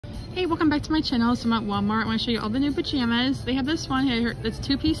Hey, welcome back to my channel. So I'm at Walmart. I want to show you all the new pajamas. They have this one here that's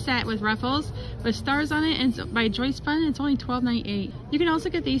two-piece set with ruffles with stars on it, and it's by Joyspun. It's only $12.98. You can also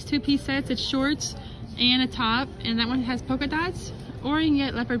get these two-piece sets. It's shorts and a top, and that one has polka dots, or you can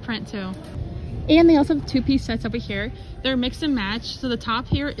get leopard print too. And they also have two-piece sets over here. They're mix and match. So the top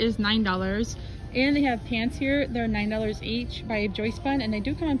here is $9, and they have pants here. They're $9 each by Joyspun, and they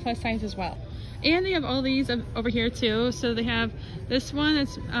do come in plus size as well. And they have all these over here too. So they have this one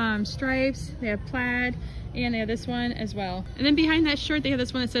that's stripes, they have plaid, and they have this one as well. And then behind that shirt, they have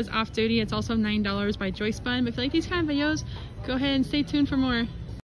this one that says off duty. It's also $9 by Joyspun. But if you like these kind of videos, go ahead and stay tuned for more.